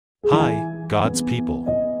Hi, God's people.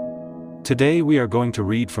 Today we are going to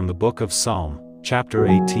read from the book of Psalm, chapter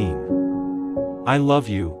 18. I love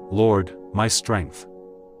you, Lord, my strength.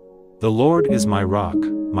 The Lord is my rock,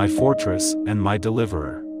 my fortress, and my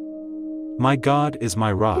deliverer. My God is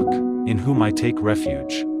my rock, in whom I take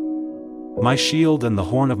refuge. My shield and the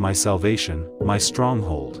horn of my salvation, my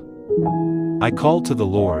stronghold. I call to the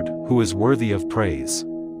Lord, who is worthy of praise.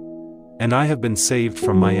 And I have been saved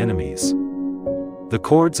from my enemies. The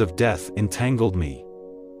cords of death entangled me.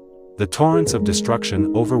 The torrents of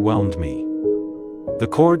destruction overwhelmed me. The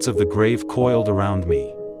cords of the grave coiled around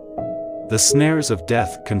me. The snares of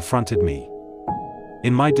death confronted me.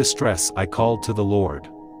 In my distress I called to the Lord.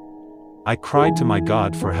 I cried to my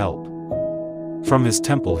God for help. From his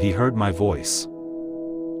temple he heard my voice.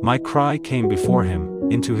 My cry came before him,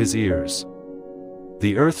 into his ears.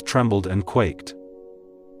 The earth trembled and quaked.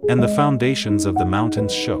 And the foundations of the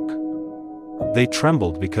mountains shook. They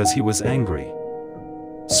trembled because he was angry.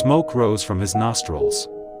 Smoke rose from his nostrils.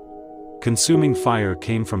 Consuming fire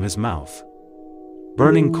came from his mouth.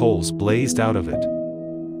 Burning coals blazed out of it.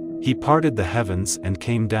 He parted the heavens and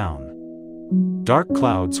came down. Dark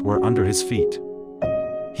clouds were under his feet.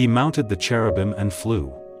 He mounted the cherubim and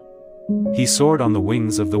flew. He soared on the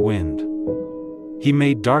wings of the wind. He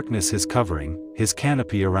made darkness his covering, his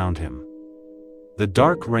canopy around him. The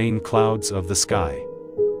dark rain clouds of the sky.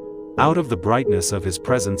 Out of the brightness of his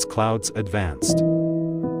presence clouds advanced.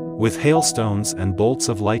 With hailstones and bolts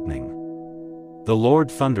of lightning. The Lord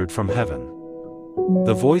thundered from heaven.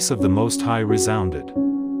 The voice of the Most High resounded.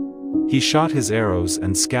 He shot his arrows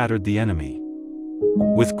and scattered the enemy.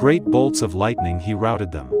 With great bolts of lightning he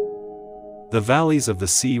routed them. The valleys of the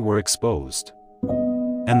sea were exposed.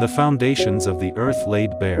 And the foundations of the earth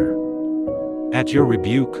laid bare. At your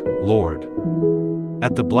rebuke, Lord.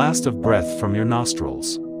 At the blast of breath from your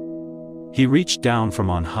nostrils. He reached down from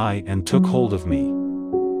on high and took hold of me.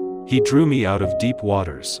 He drew me out of deep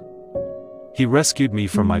waters. He rescued me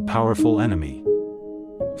from my powerful enemy.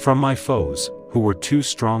 From my foes, who were too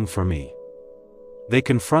strong for me. They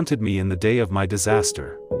confronted me in the day of my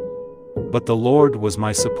disaster. But the Lord was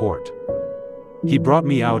my support. He brought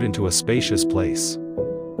me out into a spacious place.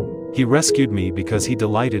 He rescued me because he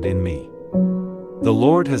delighted in me. The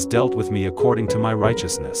Lord has dealt with me according to my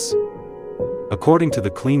righteousness. According to the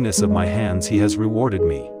cleanness of my hands he has rewarded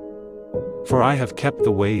me. For I have kept the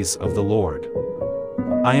ways of the Lord.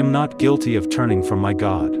 I am not guilty of turning from my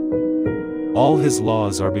God. All his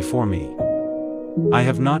laws are before me. I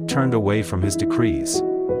have not turned away from his decrees.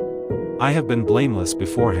 I have been blameless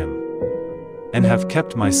before him. And have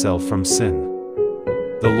kept myself from sin.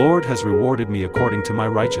 The Lord has rewarded me according to my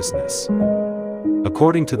righteousness.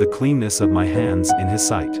 According to the cleanness of my hands in his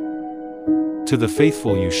sight. To the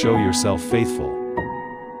faithful you show yourself faithful.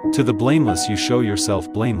 To the blameless you show yourself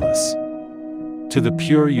blameless. To the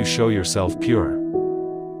pure you show yourself pure.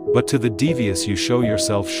 But to the devious you show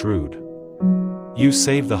yourself shrewd. You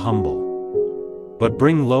save the humble. But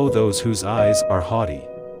bring low those whose eyes are haughty.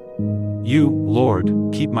 You, Lord,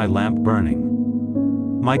 keep my lamp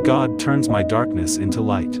burning. My God turns my darkness into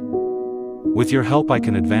light. With your help I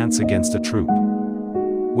can advance against a troop.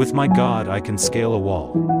 With my God I can scale a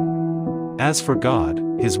wall. As for God,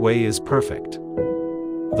 his way is perfect.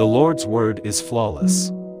 The Lord's word is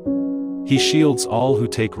flawless. He shields all who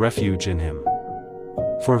take refuge in him.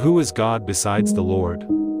 For who is God besides the Lord?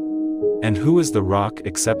 And who is the rock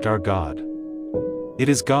except our God? It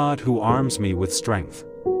is God who arms me with strength.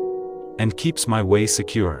 And keeps my way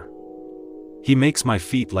secure. He makes my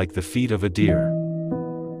feet like the feet of a deer.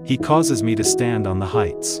 He causes me to stand on the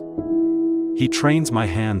heights. He trains my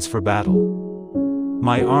hands for battle.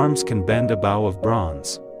 My arms can bend a bow of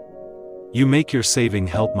bronze. You make your saving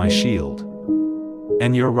help my shield.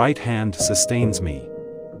 And your right hand sustains me.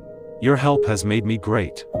 Your help has made me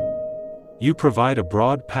great. You provide a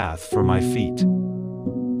broad path for my feet.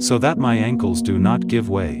 So that my ankles do not give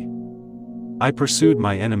way. I pursued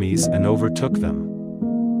my enemies and overtook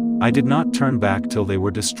them. I did not turn back till they were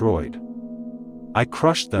destroyed. I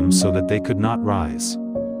crushed them so that they could not rise.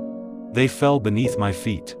 They fell beneath my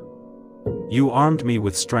feet. You armed me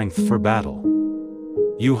with strength for battle.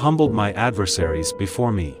 You humbled my adversaries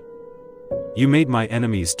before me. You made my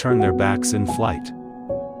enemies turn their backs in flight.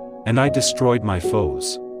 And I destroyed my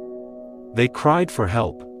foes. They cried for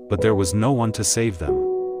help, but there was no one to save them.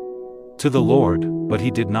 To the Lord, but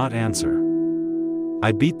he did not answer.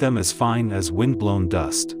 I beat them as fine as wind-blown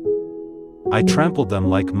dust. I trampled them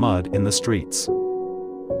like mud in the streets.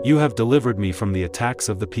 You have delivered me from the attacks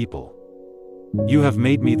of the people. You have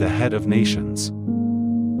made me the head of nations.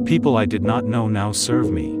 People I did not know now serve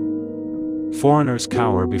me. Foreigners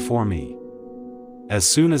cower before me. As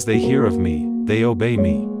soon as they hear of me, they obey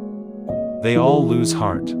me. They all lose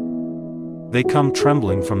heart. They come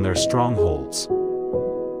trembling from their strongholds.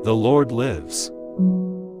 The Lord lives.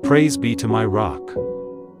 Praise be to my rock.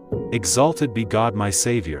 Exalted be God my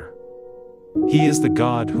Savior. He is the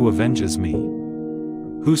God who avenges me,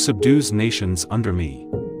 who subdues nations under me,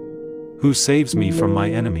 who saves me from my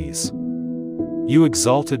enemies. You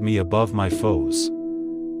exalted me above my foes.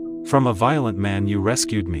 From a violent man you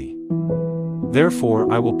rescued me. Therefore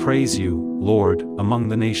I will praise you, Lord, among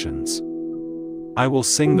the nations. I will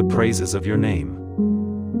sing the praises of your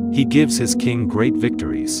name. He gives his king great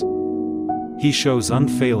victories. He shows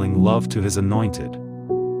unfailing love to his anointed,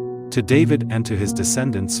 to David and to his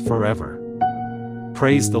descendants forever.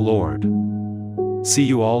 Praise the Lord. See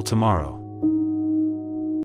you all tomorrow.